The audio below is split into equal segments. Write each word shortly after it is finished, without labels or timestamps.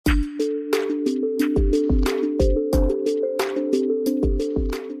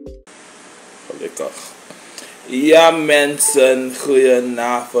Ja mensen,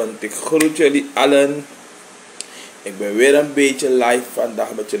 goedenavond. Ik groet jullie allen. Ik ben weer een beetje live vandaag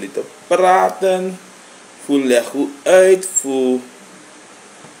met jullie te praten. Voel leg goed uit, voel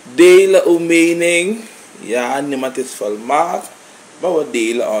delen uw mening. Ja, niemand is volmaakt, maar we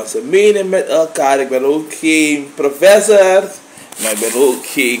delen onze mening met elkaar. Ik ben ook geen professor, maar ik ben ook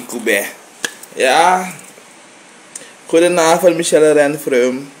geen koebe. Ja. Goedenavond Michelle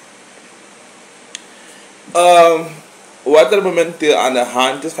Renfreum. Wat er momenteel aan de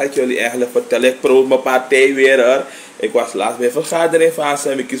hand is, ga ik jullie eigenlijk vertellen. Ik probeer mijn partij weer hoor. Ik was laatst bij een vergadering van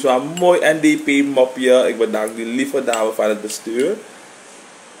ze. Ik kies wel een mooi NDP-mopje. Ik bedank die lieve dame van het bestuur.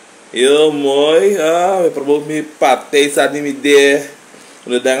 Heel mooi. We proberen mijn partij staat niet meer daar.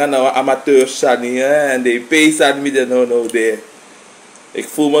 We denken nou amateurs staan niet. NDP staat niet meer daar. Ik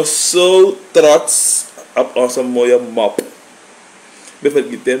voel me zo trots op onze mooie mop.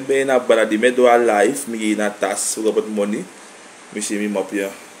 Bijvoorbeeld, ik bijna bara die met door live, ik ga naar tas, ik heb het money, misschien mijn mopje.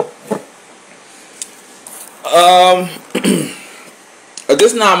 Het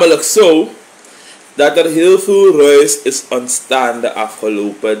is namelijk zo dat er heel veel ruis is ontstaan de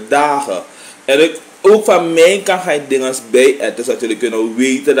afgelopen dagen. En ook van mijn kant ga ik dingen bij eten, zodat jullie kunnen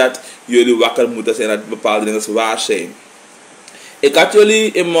weten dat jullie wakker moeten zijn, dat bepaalde dingen waar zijn. Ik had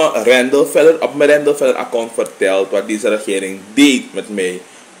jullie in mijn Rendel Feller, op mijn Rendel Feller account verteld wat deze regering deed met mij.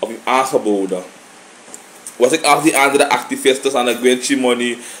 Of aangeboden. Was ik als die andere activisten aan de Gucci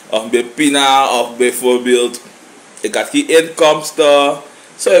Money of bij Pina of bijvoorbeeld. Ik had geen inkomsten.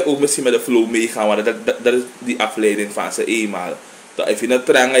 Zou ik ook misschien met de flow meegaan, want dat is die afleiding van ze eenmaal. Dat als je het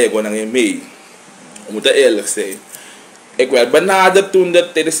trengen, je gaat niet mee. We moeten eerlijk zijn. Ik werd benaderd toen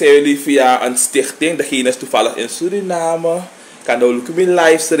tijdens jullie via een stichting. Degene is toevallig in Suriname. Kan nou ook mijn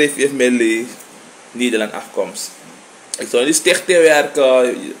livestream heeft mijn Nederland afkomst. Ik zou in die stichting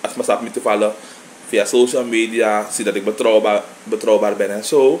werken. Als me staat me te vallen via social media. Zie dat ik betrouwbaar ben en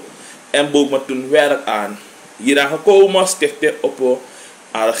zo. En boek me toen werk aan. Hier aan gekomen, stichting op een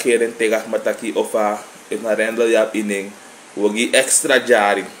regering tegen Mataki of is naar Rendel Jaap Inning. We gaan extra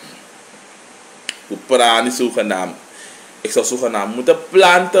jari. We praten zogenaamd. Ik zou zogenaamd moeten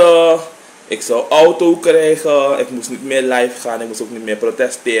planten. Ik zou auto krijgen, ik moest niet meer live gaan, ik moest ook niet meer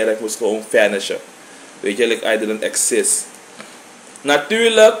protesteren, ik moest gewoon vanishen. Weet je, like I didn't exist.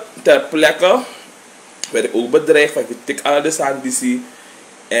 Natuurlijk, ter plekke werd ik ook bedreigd, want ik tik alles aan die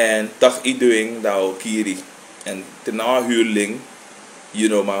en toch iedereen dat ook kiri. En ten nou huurling, you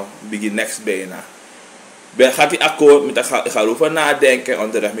know man, begin next bijna. Gaat die akkoord met, ik ga erover nadenken,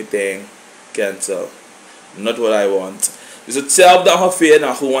 onderweg meteen cancel. Not what I want. Dus hetzelfde ongeveer,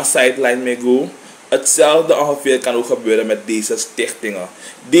 dan gewoon een sideline mee go. Hetzelfde ongeveer kan ook gebeuren met deze stichtingen.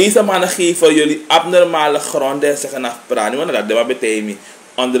 Deze mannen geven jullie abnormale gronden en zeggen afpraten. Want dat is betekent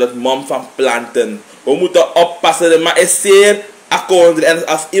onder het mom van planten. We moeten oppassen, maar is zeer akkoord. En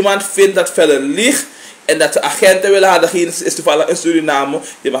als iemand vindt dat Feller liegt en dat ze agenten willen hebben, degene is toevallig in Suriname,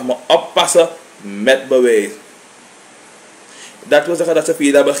 je mag maar oppassen met bewijs. Dat wil zeggen dat ze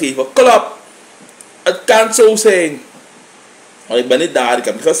via dat begeven. Klopt, het kan zo zijn. Ik ben niet daar, ik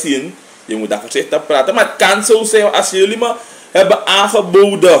heb het gezien. Je moet daar voorzichtig praten. Maar het kan zo zijn als jullie me hebben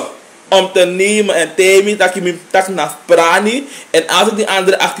aangeboden om te nemen en tegen dat je me tak naar prani. En als ik die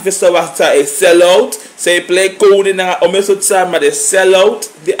andere activisten was, zei sell-out. Zij pleit koning om eens te zijn, maar de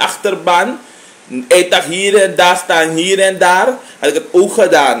sell-out, die achterban. Ik dacht hier en daar staan, hier en daar. Had ik het ook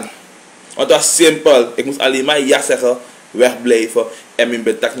gedaan. Want het was simpel. Ik moest alleen maar ja zeggen, wegblijven en mijn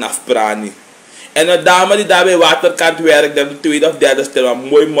betak naar prani. En een dame die daar bij waterkant werkt, de tweede of derde stel, een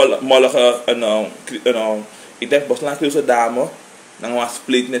mooi mollige, ik denk Boslandse dame, dan was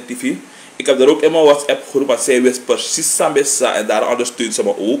split net TV. Ik heb er ook in mijn WhatsApp groep, want zij wist precies Sambisa en daar ondersteunt ze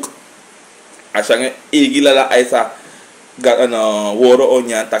me ook. Als je een egilala aisa gaat een woorden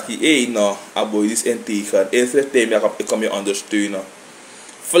onja taki no, aboy is integer. Eens het thema ik kom je ondersteunen.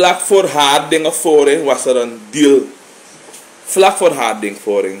 Vlak voor haar dingen voorin was er een deal. Vlak voor haar ding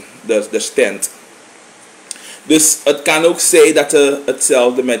voorin, de stand. Dus het kan ook zijn dat ze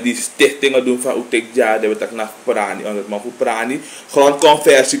hetzelfde met die stichtingen doen van Oetek ja, dat we het naar Prani, omdat man voor Prani.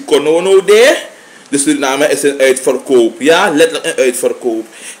 Grondconversie konono de. Dus Suriname is een uitverkoop. Ja, letterlijk een uitverkoop.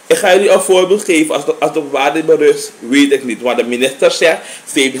 Ik ga jullie een voorbeeld geven. Als de waarde berust, weet ik niet. Want de minister zegt,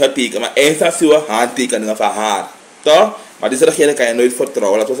 ze heeft getekend. Maar eindstand zien we handtekeningen van haar. Toch? Maar deze regering kan je nooit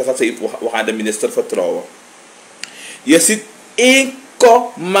vertrouwen. Laten we zeggen, we gaan de minister vertrouwen. Je ziet 1,2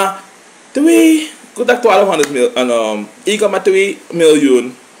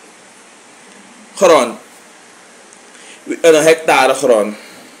 miljoen grond. Een hectare grond.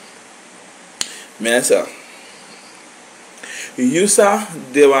 Mensen. Yusa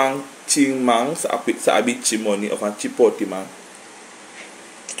dewang chingmang sa abi chimoni of een chipoti man.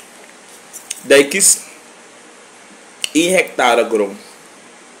 Dat kies 1 hectare grond.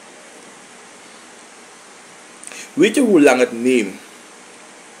 Weet je hoe lang het neemt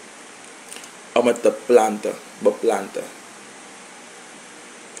om het te beplanten?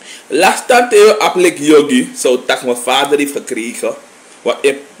 Laatst tijd appelijk yogi, zo dat mijn vader heeft gekregen, wat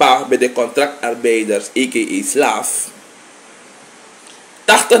ik pa bij de contractarbeiders, a.k.a. slaaf.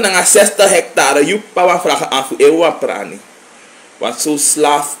 80 naar 60 hectare, je pa wat vragen aan voor eeuwen prani. Want zo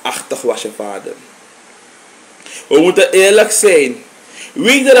slaafachtig was je vader. We moeten eerlijk zijn.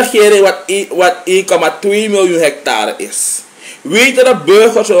 Weet de regering wat 1,2 miljoen hectare is? Weet de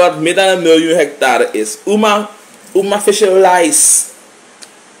burgers wat meer dan 1 miljoen hectare is? Oma visualize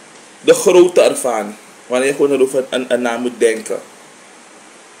de grootte ervan. Wanneer je gewoon erover een naam moet denken.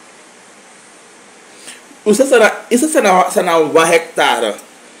 Is het nou 1 hectare?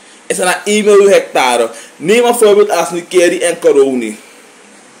 Is het nou 1 miljoen hectare? Neem een voorbeeld als Nikeri en Coroni.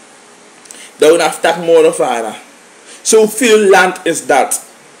 Dat we naar Stad Morovara. Zoveel land is dat.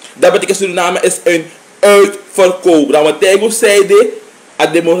 Dat betekent Suriname is een uitverkoop. Dat wat ik zei,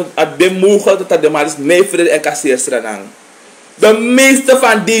 dat de mogelijk dat de maar is neefvrede en kasseerstranang. De meeste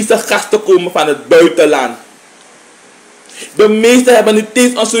van deze gasten komen van het buitenland. De meeste hebben niet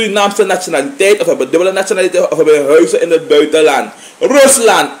eens een Surinaamse nationaliteit, of hebben dubbele nationaliteit, of hebben huizen in het buitenland.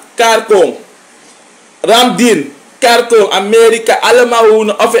 Rusland, Karkong, Ramdin, Karkong, Amerika, allemaal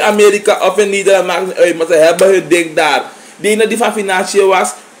wonen of in Amerika of in Nederland, maakt niet uit, maar ze hebben hun ding daar. De ene die van financiën was,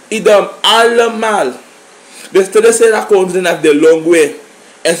 idem, allemaal. Dus dat is een akkoord naar de long way.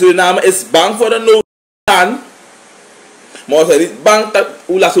 En Suriname is bang voor de noodstand, maar ze zijn niet bang dat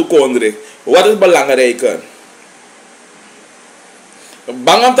Oela zou konderen. Wat is belangrijker?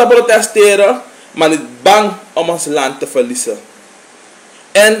 Bang om te protesteren, maar niet bang om ons land te verliezen.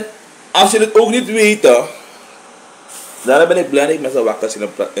 En als je het ook niet weet, daarom ben ik blij dat ik met z'n wakker zit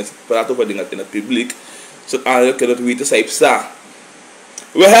en praat over dingen in het publiek, zodat je het weten, zij sta.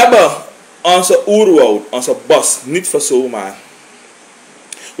 We hebben onze oerwoud, onze bos, niet voor zomaar.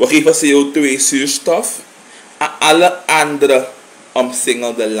 We geven CO2 zuurstof aan alle andere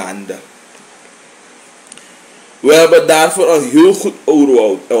omsingelde landen. We hebben daarvoor een heel goed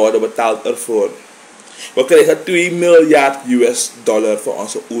oerwoud en worden betaald ervoor. We krijgen 2 miljard US dollar voor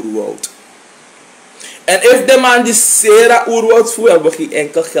onze oerwoud. En als de man die Sera oerwoud voert, hebben we geen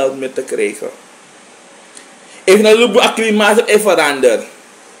enkel geld meer te krijgen. Als het klimaat verandert,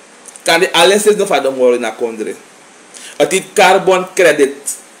 kan die alles nog van de morgen naar konderen. Het is carbon credit.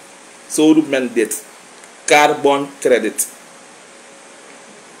 Zo doet men dit. Carbon credit.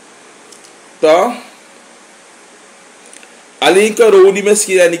 Toch? Alleen Coroni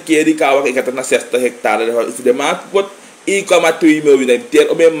misschien en die keer die kawak, ik had er naar 60 hectare. De maand wordt 1,2 miljoen. En ter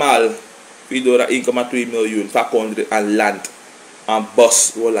op eenmaal. Door 1,2 miljoen van aan land. Aan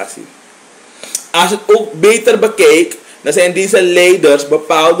bos. Als je het ook beter bekijkt, dan zijn deze leiders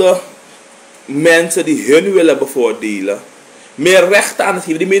bepaalde mensen die hun willen bevoordelen. Meer rechten aan het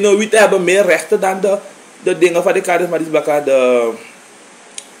geven. Die minorieten hebben meer rechten dan de dingen van de charismatische, de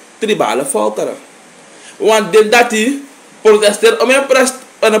tribale volkeren. Want dit dat die protesteert, om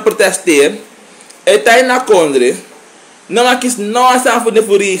een protesteer, uiteindelijk kondre, dan kies nooit aan voor de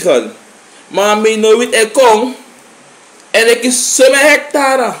regel. Maar mijn nooit er kom en ik is 7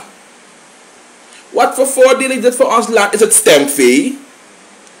 hectare. Wat voor voordeel is dit voor ons land? Is het stemvee?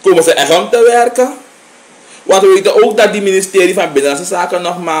 Komen ze echt om te werken? Want we weten ook dat die ministerie van Binnenlandse Zaken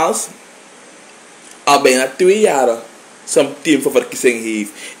nogmaals al bijna 2 jaar zijn team voor verkiezing heeft.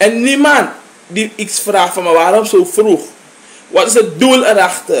 En niemand die iets vraagt van me, waarom zo vroeg? Wat is het doel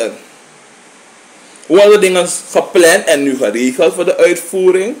erachter? Worden dingen gepland en nu geregeld voor de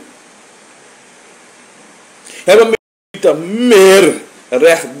uitvoering? Hebben we meer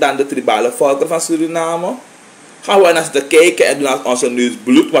recht dan de tribale volkeren van Suriname? Gaan we naar ze kijken en doen als onze neus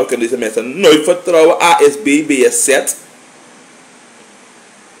bloed, maar we kunnen deze mensen nooit vertrouwen. ASB, BSZ.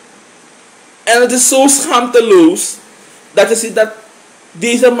 En het is zo schaamteloos dat je ziet dat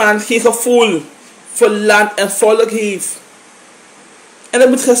deze man geen gevoel voor land en volk heeft. En dat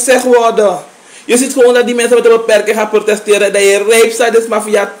moet gezegd worden. Je ziet gewoon dat die mensen met een beperking gaan protesteren. Dat je rijp staat, dus maar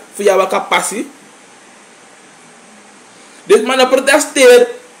voor jouw capaciteit. Dus man protesteert,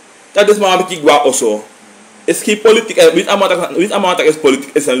 dat is maar een beetje gwa of zo. Het is geen politiek, niet allemaal is politiek,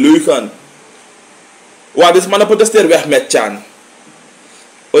 is een leugen. Waar dus man protesteert weg met Chan.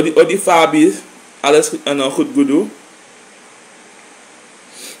 Die Fabi, alles goed doen.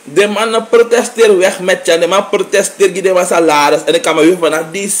 De man protesteert weg met Chan, de man protesteert die de salaris. En ik kan me weer vanaf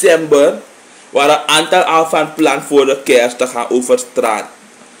december, waar een aantal al van plan voor de kerst te gaan over straat.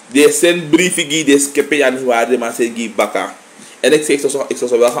 Die zijn briefje, die skippen je aan waar de mensen die bakken. En ik zeg, ik zou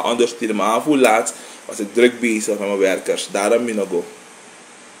ze wel gaan ondersteunen, maar voor laatst was ik druk bezig met mijn werkers. Daarom ben ik go.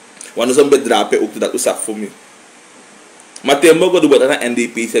 Want dat is een bedrag ook dat is voor mij. Maar tegen mogen doen we dat aan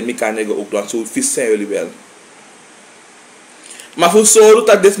NDP, en ik kan je ook doen, zo vies zijn jullie wel. Maar voor zorgen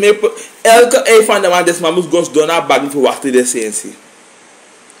dat dit meer, elke een van de man, dit man moet gaan doen naar bag voor wachten de essentie.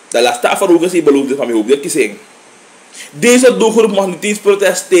 De laatste afgelopen is beloofd van mij ook, dat is één. Deze doelgroep mag niet eens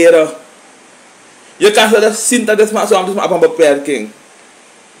protesteren. Je kan zelfs zien dat dit maar op een beperking.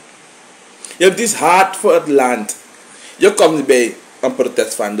 Je hebt dus hard voor het land. Je komt bij een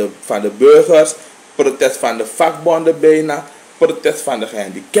protest van de burgers, protest van de vakbonden bijna, protest van de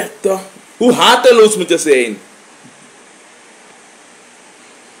gehandicapten. Hoe harteloos moet je zijn?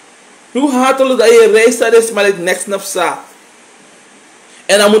 Hoe harteloos dat je reist dat is, maar het niks naar za.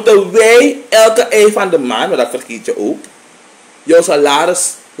 En dan moeten wij, elke een van de maand, maar dat vergeet je ook, jouw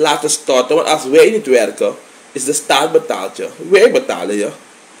salaris laten storten. Want als wij niet werken, is de staat betaalt je. Wij betalen je.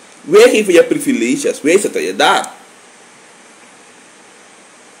 Wij geven je privileges. Wij zetten je daar.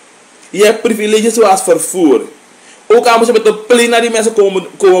 Je hebt privileges zoals vervoer. Ook al moet je met een plane naar die mensen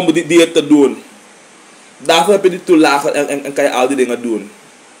komen die het te doen. Daarvoor heb je die toelagen en kan je al die dingen doen.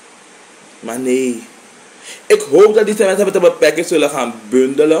 Maar nee. Ik hoop dat die mensen met een beperking zullen gaan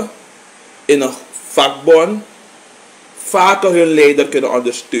bundelen in een vakbond. Vaker hun leider kunnen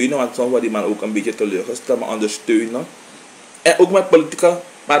ondersteunen, want soms wordt die man ook een beetje teleurgesteld, maar ondersteunen. En ook met politieke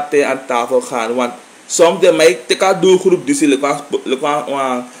partijen aan tafel gaan, want soms de mij teka doelgroep die ze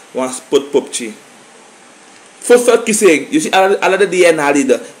een spotpopje. Voor verkiezing, je ziet alle de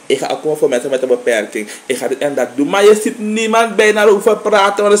DNA-lieden. Ik ga ook komen voor mensen met een beperking. Ik ga dit en dat doen, maar je ziet niemand bijna over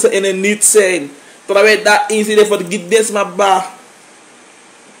praten, want ze in een niet zijn. Terwijl wij daar inzien voor de gids maar ba.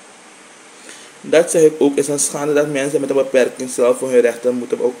 Dat zeg ik ook, is een schande dat mensen met een beperking zelf voor hun rechten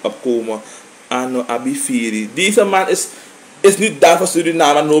moeten opkomen. Ano Abifiri. Deze man is niet daar voor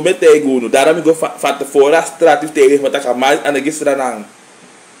Suriname, no met Tegunu. Daarom ik van tevoren straat tegen met de kamer en de gisteren.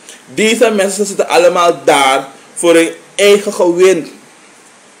 Deze mensen zitten allemaal daar voor hun eigen gewin.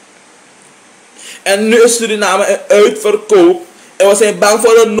 En nu is Suriname een uitverkoop. En we zijn bang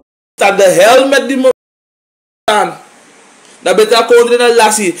voor de dat de hel met die man. Dat betreft gewoon een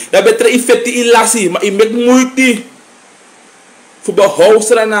lassie. Dat betreft effectie in lassie. Maar je met moeite. Voor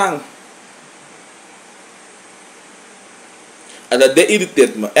behouden aan. En dat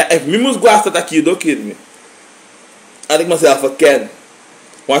irriteert me. En ik moet gaan dat ik hier me. En ik mezelf herken.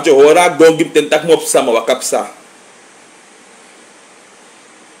 Want je hoort dat ik ten tak me op samen wat kapsa.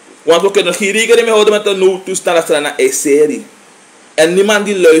 Want we kunnen geen rekening mee houden met een noodtoestand als er een serie. En niemand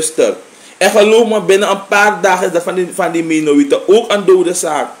die luistert. En geloof me, binnen een paar dagen is dat van die minorieten ook een dode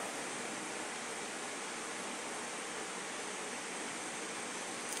zaak.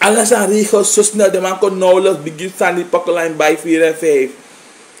 Alles aan regels zo snel, de man kon nauwelijks begin van die pakkelijn bij 4 en 5.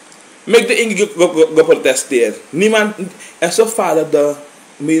 Met de inge geprotesteerd. Niemand, en zo vader de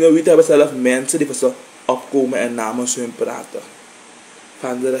minorieten hebben zelf mensen die voor ze opkomen en namens hun praten.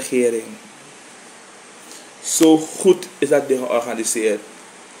 Van de regering. Zo goed is dat ding georganiseerd.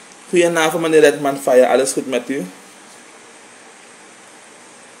 Goedenavond meneer Redman Fire, alles goed met u?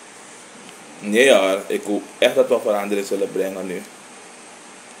 Nee hoor, ik hoop echt dat we verandering zullen brengen nu.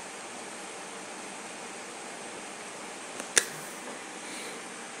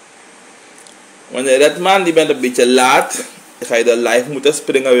 Meneer Redman, die bent een beetje laat. Ik ga je de live moeten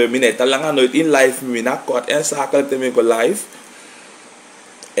springen. We zijn te lang nooit in live. We zijn kort en zakelijk te maken live.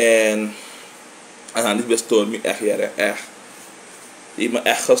 En dan is bestoord me echt hier echt. Je me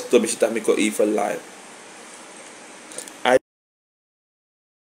echt gestopt is dat ik even live.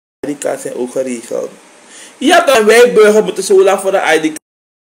 ID-kaart zijn ook geregeld. Ja, dan wij burgers moeten zo lang voor de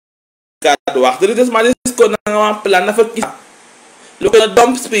ID-kaart wachten. Dit is maar dit is gewoon een plan voor kiezen. We kunnen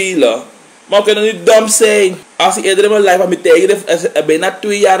dom spelen, maar we kunnen niet dom zijn. Als ik eerder in mijn live met tegen heb, bijna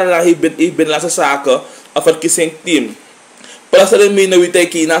 2 jaar lang ik ben laatste zaken een verkiezingsteam. Plus er minoriteit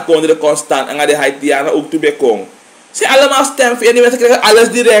Kina kon er constant en de Haitianen ook toe bekomen. Ze allemaal stemmen en die mensen krijgen alles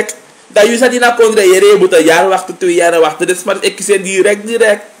direct. Dat je zegt die na kon je moet een jaar wachten, 2 jaar wachten. Dit is maar ik kies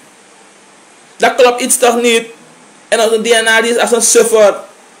direct. Dat klopt iets toch niet. En als een DNA die is als een suffer.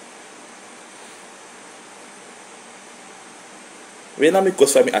 Weet je, ik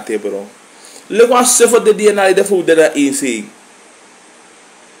kost van mijn atebro. Leuk wat suffer de DNA die voor de inzien.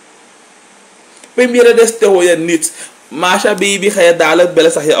 Premier de te hoor je niets. Masha baby, ga je dadelijk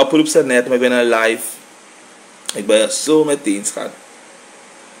bellen, zeg je oproep ze net, maar ik ben live. Ik ben er zo meteen, schat.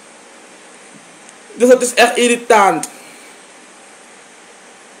 Dus het is echt irritant.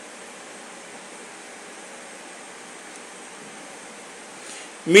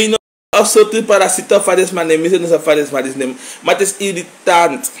 Mino een soort parasieten van is, maar neem je ze van is, maar het is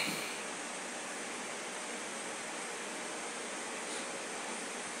irritant.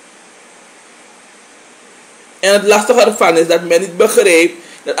 En het lastige ervan is dat men niet begrijpt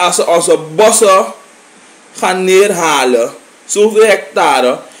dat als ze onze bossen gaan neerhalen, zoveel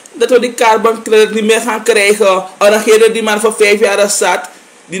hectare, dat we die carbon credit niet meer gaan krijgen. Een regering die maar voor 5 jaar zat,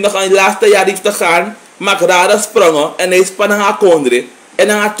 die nog een laatste jaar heeft te gaan, maakt rare sprongen en hij spannen haar kondre. En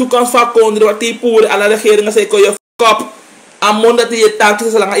dan gaat toekomst van kondre, wat die poeren, alle regeringen zeggen, je kop. Amon dat je taak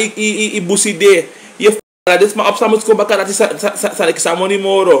is, lang je buside. Je dit maar op samen komen, dat is ik samen niet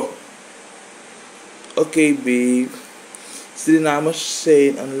moro. Oké, babe. Surinamers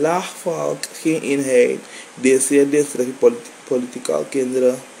zijn een laag volk, geen eenheid. Deze political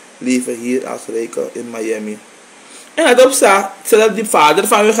kinderen leven hier als rijken in Miami. En het op zelfs die vader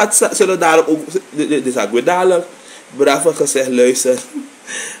van u gaat zullen daar ook, dit is ook weer dadelijk, braaf gezegd, luister.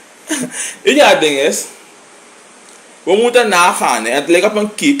 Ja, het ding is, we moeten nagaan, hè. Het lijkt op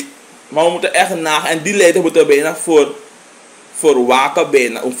een kiek, maar we moeten echt nagaan. En die leiders moeten bijna voor waken,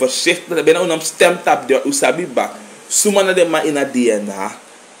 bijna, om voorzichtig, bijna om stemtap, door usabi bak. Sommige de maar in het DNA,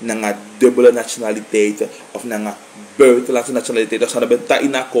 naar dubbele nationaliteiten of naar buitenlandse nationaliteiten, of naar dat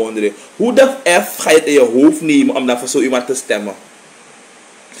in kondre. Hoe de F ga je het in je hoofd nemen om dan voor zo iemand te stemmen?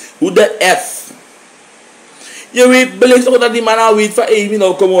 Hoe de F? Je weet, beleefd toch dat die man al weet van, hey,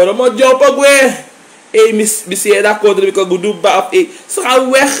 nou kom hoor, maar job ook weer. Hey, missie dat kondre, ik kan goed doen, ze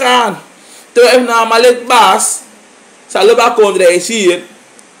gaan weggaan. Terwijl ik nou maar lid baas, zal je kondre is hier,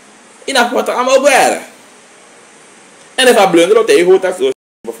 in dat wat er allemaal weer. En hij gaat blunderen op de ego dat ze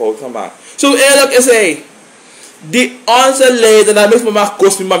fout gemaakt. Zo eerlijk is hij. Die onze leider, dat is me maar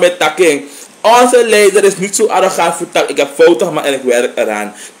kost maar met takking. Onze leider is niet zo arrogant voor tak. Ik heb fouten gemaakt en ik werk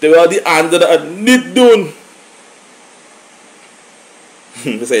eraan. Terwijl die anderen het niet doen.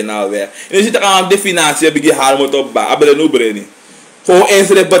 We zijn nou weer. En je ziet er aan de financiën, heb ik je haar moeten opbouwen. Abel en Oebreni. Gewoon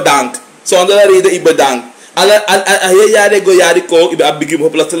eens bedankt. Zonder reden ik bedankt. Alle jaren go jaren ko, ik heb begin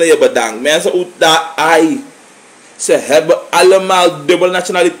op plaats je bedankt. Mensen uit daar ai. Ze hebben allemaal dubbele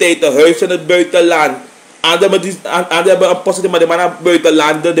nationaliteiten, huis in het buitenland. Anderen hebben een positie, maar die maar naar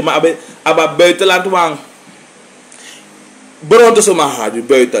buitenland, die maar naar buitenland wang. Bron te zomaar gaan,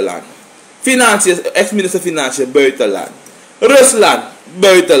 buitenland. Financiën, ex-minister Financiën, buitenland. Rusland,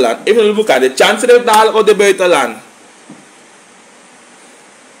 buitenland. Even een boek aan de chance heeft dadelijk op de buitenland.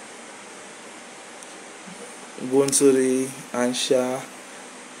 Bonsuri, Ansha.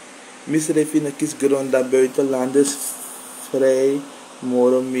 Misrefinnen kies grond dat buitenlanders vrij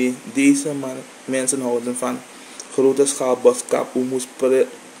mogen mee. Deze mensen houden van grote schaal boskap, humus,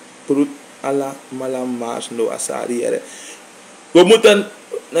 prut, ala, malamaas, no asariere. We moeten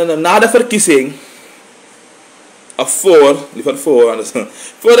na de verkiezing, of liever voor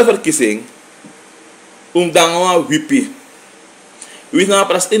de verkiezing, dan een wippie. Wie is nou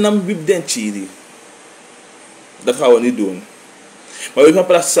pas in een wip den chiri? Dat gaan we niet doen. Maar we gaan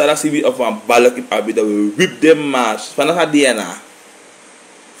praten Sarah of een balk in Abi dat we wip de maas. Vanaf het DNA.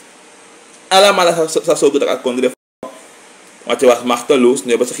 Allemaal dat zo goed dat ik kon doen. Want je was machteloos. Nu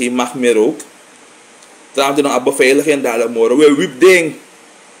hebben ze geen macht meer ook. Trouwens je nog een beveiliging dadelijk morgen. We wip ding.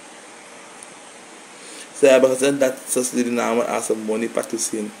 Ze hebben gezegd dat ze die namen als een money party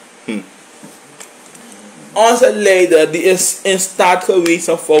zien. Onze leider die is in staat geweest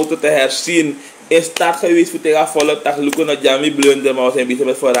om fouten te herzien. In staat geweest voor tegen volle dag lukken naar Jamie blunder, maar we zijn bezig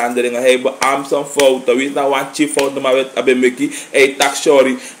met veranderingen. Hij beaamt zijn fouten. Wie is nou een chief fout, maar met Abemeki. Hij tak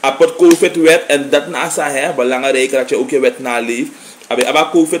sorry. Apart COVID-wet en dat nasa hè. Belangrijk dat je ook je wet naleeft. Abba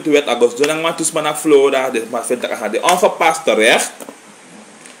COVID-wet, agos zolang man toesman naar Florida. Dus maar vind ik dat ongepast terecht.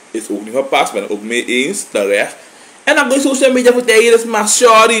 Is ook niet gepast, ben ik ook mee eens terecht. En dan gooi je social media voor tegen je, dus maar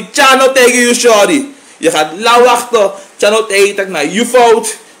sorry. Chano tegen je sorry. Je gaat lauw wachten. Chano tegen je, naar je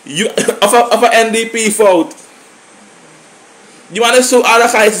fout. Of een NDP-fout. Die man is zo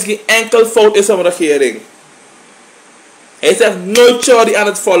aardig, hij is geen enkel fout in zijn regering. Hij zegt nooit sorry aan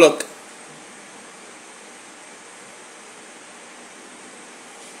het volk.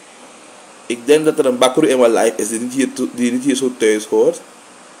 Ik denk dat er een bakkery in mijn life is die niet hier zo thuis hoort.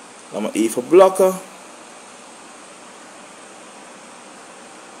 Laat me even blokken.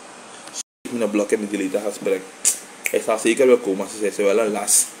 Ik moet een blok in de delete gesprek. Hij zal zeker wel komen, ze zei ze wel een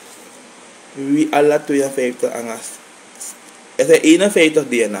last. Wie alle 52 angst. Er zijn 51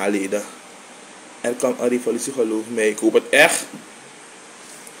 DNA-leden. Er komt een revolutie, geloof mij. Ik hoop het echt.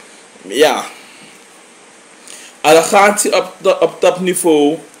 Ja. Arrogantie op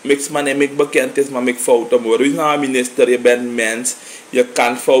topniveau. Mix man en mix bekend is, maar mix fouten worden. Wie is nou een minister? Je bent mens. Je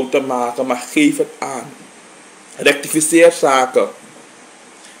kan fouten maken, maar geef het aan. Rectificeer zaken.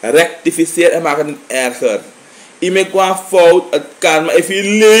 Rectificeer en maak het niet erger. Iemand kwam fout, het kan, maar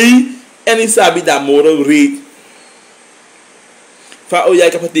even lee en je sabi dat moro reed. Van oh jij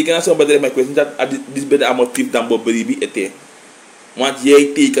kan betekenen aan zo'n bedrijf, maar ik weet niet dat dit bij de motief dan boberibi ete. Want jij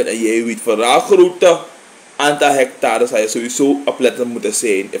tekent en jij weet vooral grote aantal hectare zou je sowieso opletten moeten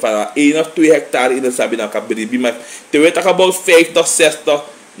zijn. Van 1 of 2 hectare in de sabi dan kan beribi, maar te weten about 50, 60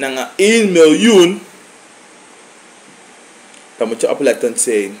 naar 1 miljoen. Dan moet je oplettend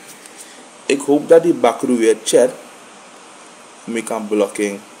zijn. Ik hoop dat die bakroe weer chat. Me kan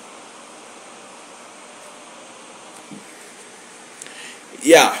blocking.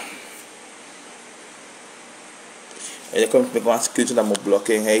 Ja. En je komt met een screenshot naar mijn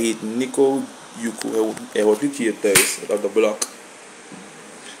blocking. Hij heet Nico Yuko. Hij hoort niet hier thuis op de blok.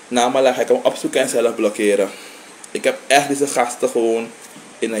 Namelijk, hij kan hem opzoeken en zelf blokkeren. Ik heb echt deze gasten gewoon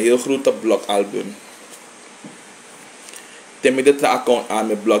in een heel grote blokalbum. Neem ik dit account aan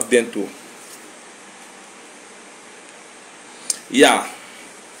met blok din toe. Ja.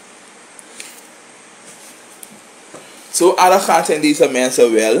 Zo arrogant zijn deze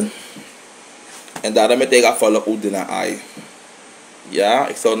mensen wel. En daarom met ik afvallen ook de ai. Ja,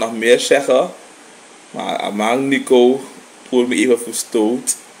 ik zou nog meer zeggen. Maar Amang Nico voel me even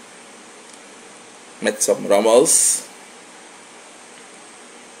verstoot. Met some rommels.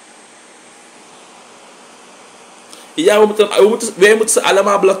 Ja, wij moeten ze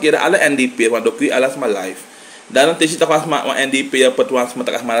allemaal blokkeren. Alle NDP. Want dan kun je alles maar live. Daarom is het toch als mijn NDP op het was.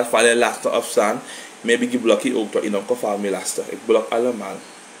 Maar als maar vallen lastig opstaan. Maybe ik blok je ook toch in een geval meer lastig. Ik blok allemaal.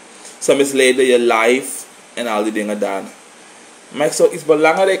 Ze misleiden je live. En al die dingen daar. Maar ik zou iets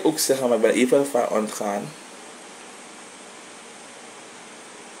belangrijk ook zeggen. Maar ik ben even van ontgaan.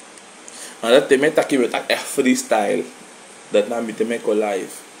 Maar dat met dat je echt freestyle. Dat nou met me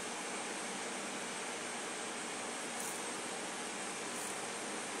live.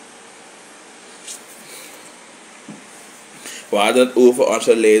 We hadden het over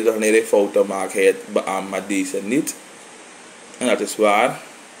onze leider wanneer hij fouten maakt. Hij het beaamt, maar deze niet. En dat is waar.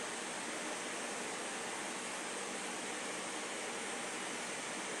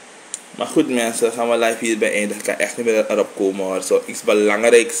 Maar goed mensen, gaan we live hierbij eindigen. Ik kan echt niet meer erop komen hoor. Zo iets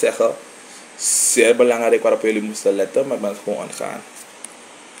belangrijks zeggen. Zeer belangrijk waarop jullie moesten letten. Maar ik ben het gewoon aan het gaan.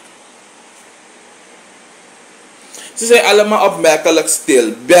 Ze zijn allemaal opmerkelijk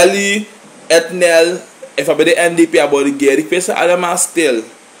stil. Belly, Etnel. En van bij de NDP aborigeer, ik vind ze allemaal stil.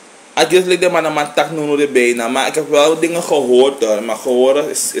 Ik weet de man een tak noemen de bijna, maar ik heb wel dingen gehoord hoor. Maar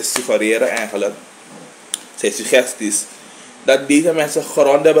gehoord is suggereren eigenlijk. Zijn suggesties. Dat deze mensen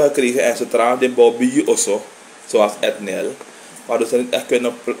grond hebben gekregen en ze trouwens de Bobby Osso, zoals Etnel. Waardoor ze niet echt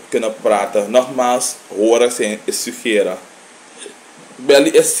kunnen praten. Nogmaals, horen is suggeren. Belly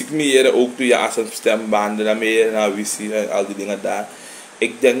is signeren ook toen je als een stembanden, dan meer naar visie en al die dingen daar.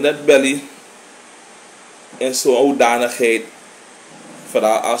 Ik denk dat Belly in zo'n hoedanigheid,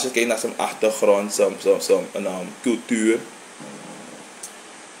 vooral als je kijkt naar zijn achtergrond, zijn cultuur,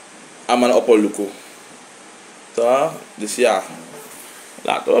 allemaal op een luko. Dus ja,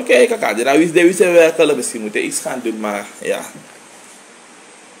 laten we kijken. Nou, wie zijn werkelijk, misschien moet je iets gaan doen, maar ja.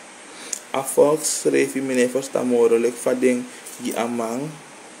 Afvolgens schreef je meneer Verstamorelijk van ding die amang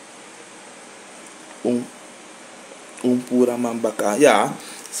pura man baka. Ja,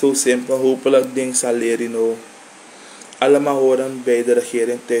 zo simpel. Hopelijk ding zal leren nou. Allemaal horen bij de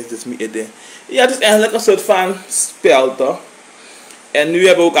regering thuis, dus mijn idee. Ja, het is eigenlijk een soort van spel toch. En nu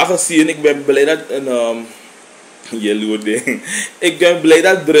hebben we ook al gezien, ik ben blij dat ding. Ik ben blij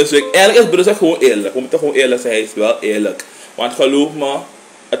dat Brunswijk, eigenlijk is Brunswijk gewoon eerlijk. We moeten gewoon eerlijk zijn, hij is wel eerlijk. Want geloof me,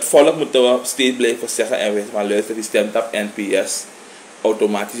 het volk moeten we steeds blijven zeggen en wees maar luister, die stemt op NPS.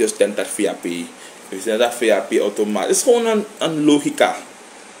 Automatisch je stemt dat via P. We zijn dat via P automatisch. Het is gewoon een logica.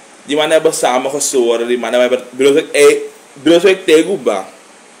 Die mannen hebben samen gezworen, die mannen hebben Brunswijk tegenba.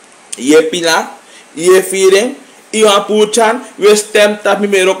 Je pina, je viering, je poetjan, we stemt op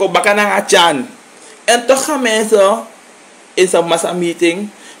meer ook op bakken. En toch gaan mensen in zo'n massa meeting,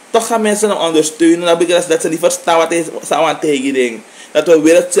 toch gaan mensen hem ondersteunen. Dan betekent dat ze niet verstaan wat hij zou tegen. Dat we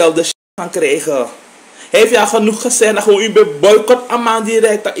weer hetzelfde gaan krijgen. Hij heeft ja genoeg gezegd dat gewoon u boycott aan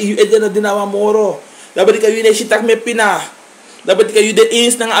direct. Dat u het in de moro. Dat betekent u niet shit met pina. Dat betekent u de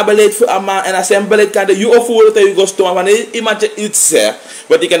eens naar beleid voor Amma en als zijn beleid kan de u opvoeren dat u gaat stomen. Wanneer iemand je iets zegt,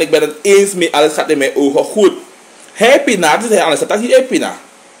 wat ik ben het eens mee, alles gaat in mijn ogen goed. Hij pina, dus hij anders dat hij pina.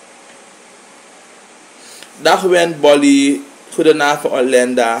 Dag Wen Bolly, goedenavond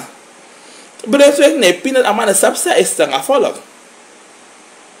Orlando. Brunswijk nee, pina Amma de sapsa is dan afvallig.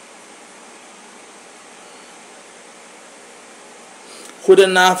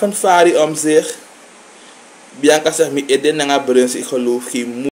 Goedenavond Fari om zich. Bianca zegt me Eden naar Brunswijk, ik geloof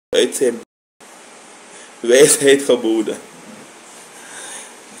geen uit zijn wijsheid geboden.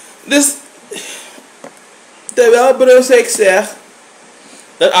 Dus, terwijl Brussel zegt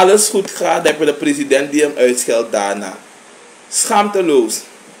dat alles goed gaat, heb je de president die hem uitscheldt daarna. Schaamteloos.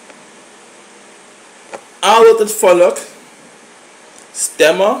 Al wat het volk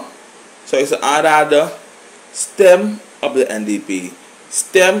stemmen, zou ik ze aanraden, stem op de NDP.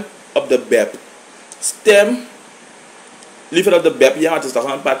 Stem op de BEP. Stem liever op de BEP, ja, het is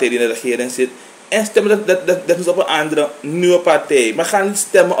toch een partij die in de regering zit. En stem dat is op een andere nieuwe partij. Maar ga niet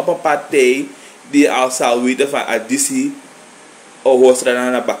stemmen op een partij die je al zou weten van additie of hoostra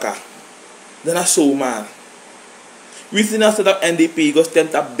naar baka. Dan is zomaar. Wie zien als dat op NDP, go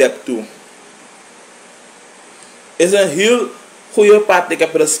stemt op BEP toe. Is een heel goede partij. Ik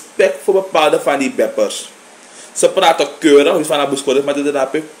heb respect voor bepaalde van die beppers. Ze praten keurig, dus van de boeskonders, maar dit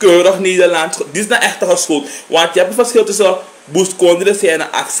is keurig Nederlands. Dit is nou echt geschoold. Want je hebt een verschil tussen boeskonders die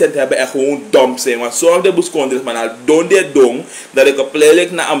een accent hebben en gewoon dom zijn. Want sommige de boeskonders, maar nou don de dong, dat ik op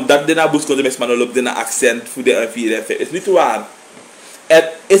plek na omdat de boeskonders met maar loopt in een accent voor de 4 en 5. Is niet waar. Er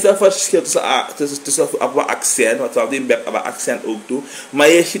is een verschil tussen op een accent, want we hebben een accent ook toe. Maar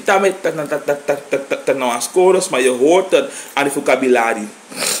je ziet daarmee dat nou aan scores, maar je hoort het aan de vocabularie.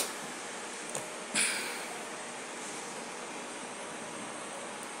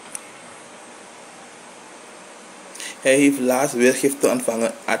 Hij heeft laatst weergifte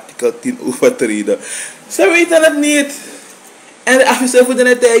ontvangen, artikel 10 overtreden. Ze weten het niet. En de officier voor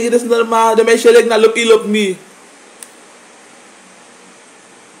de tegen, dat is normaal. De meisje lijkt naar loopt niet.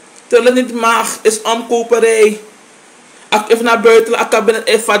 Terwijl het niet mag, is omkoperij. Als ik even naar buiten, het kabinet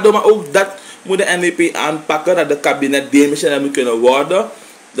even doen, maar ook dat moet de NDP aanpakken. Dat de kabinet demissionair moet kunnen worden.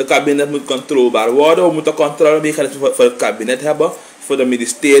 De kabinet moet controleerbaar worden. We moeten controlemechanismen voor het kabinet hebben. Voor de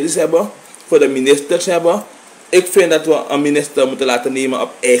ministeries hebben. Voor de ministers hebben. Ik vind dat we een minister moeten laten nemen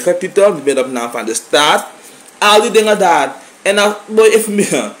op eigen titel. Niet meer op naam van de staat. Al die dingen daar. En dan, boy,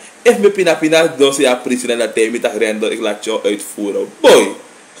 even pina doen ze ja president dat hij met dat Rendel, ik laat jou uitvoeren. Boy.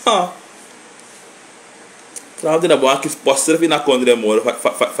 Ha. Trouwens, dat was een poster in de kondre morgen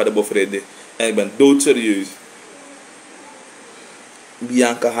van de bevrijding. En ik ben doodserieus.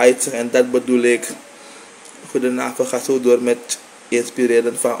 Bianca Heidt en dat bedoel ik. Goedenavond, ga zo door met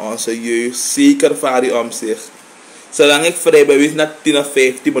inspireren van onze jeugd. Zeker van die omzicht. Zolang ik vrij ben, wees na 10 of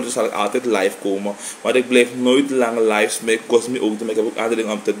 15 minuten zal ik altijd live komen. Want ik blijf nooit lang live, maar het kost me ook, maar ik heb ook andere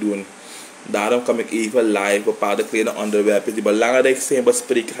dingen om te doen. Daarom kan ik even live bepaalde kleine onderwerpen die belangrijk zijn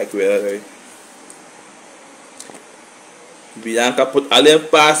bespreken, ga ik weer uit. Bianca put alleen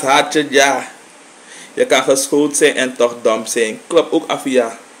paas hartje, ja. Je kan geschoold zijn en toch dom zijn. Klopt ook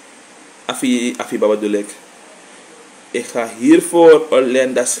Afia. Afia bedoel ik. Ik ga hiervoor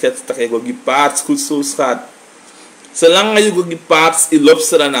Orlando schetsen dat ik ook die paards goed zo schat. Zolang je ook die paards in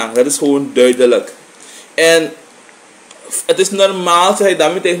lobsteren, dat is gewoon duidelijk. En het is normaal, zeg ik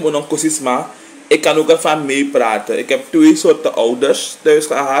daarmee tegen mijn onkel, ik kan ook ervan meepraten. Ik heb 2 soorten ouders thuis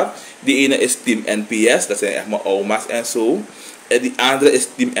gehad. Die ene is team NPS, dat zijn echt mijn oma's en zo. En die andere is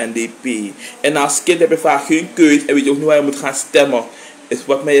team NDP. En als kind heb je vaak geen keuze en weet je ook niet waar je moet gaan stemmen. Is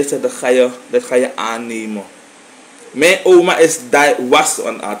wat mij zegt, dat ga je aannemen. Mijn oma was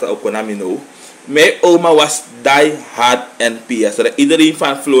een aantal economie. Mijn oma was die hard NPS. Dat iedereen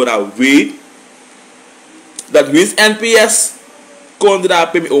van Flora weet dat wist NPS kon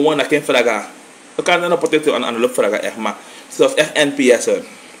drapen mijn oma naar geen vragen. Ik kan dan op het aan de vragen echt, maar ze was echt NPS'er.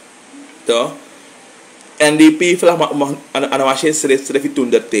 Toch? NDP vraag maar aan de machine schreef je toen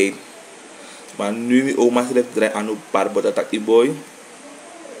de tijd. Maar nu mijn oma schreef draai aan een paar botten dat die boy.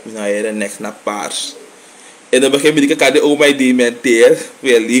 Nou je er niks naar paars. In het begin ben ik de oma dementeer,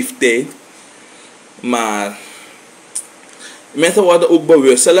 weer liefde. Maar mensen worden ook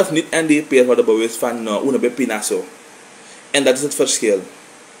bewust, zelf niet NDP'ers worden bewust van una bepinaso. En dat is het verschil.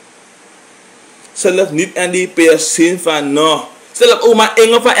 Zelf niet NDP'ers zien van zelf oma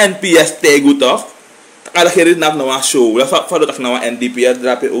Inge van NPS tegen toch? Als je niet naar een show, dat van dat naar een NDP'ers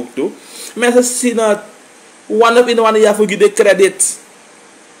drap je ook toe. Mensen zien dat wanneer je voor de credit.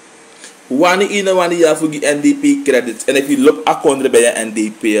 Wanneer je voor die NDP credits. En als je loopt akkoord bij je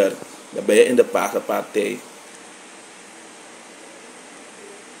NDP'er, dan ben je in de partij.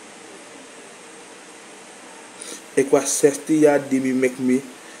 Ik was 16 jaar die me make me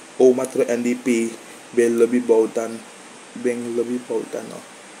oma tro NDP bij lobby bouwtan.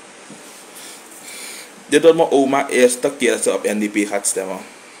 Dit was mijn oma eerste keer dat ze op NDP gaat stemmen.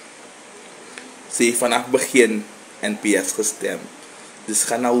 Ze heeft vanaf begin NPS gestemd. Dus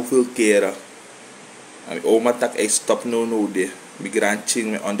ga nou hoeveel keren. En mijn oma tak ik stop nodig. Mijn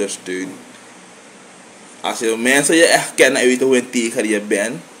grandching me ondersteunen. Als je mensen je echt kennen en weet hoe een tegen je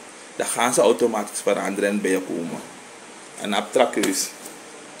bent, dan gaan ze automatisch veranderen en bij je komen. Een abstrakeus.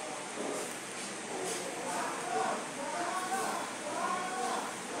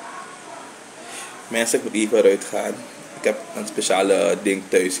 Mensen, ik moet even eruit gaan. Ik heb een speciale ding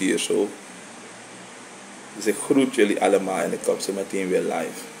thuis hier zo. Dus ik groet jullie allemaal en ik kom zo meteen weer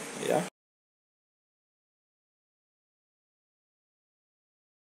live. Ja?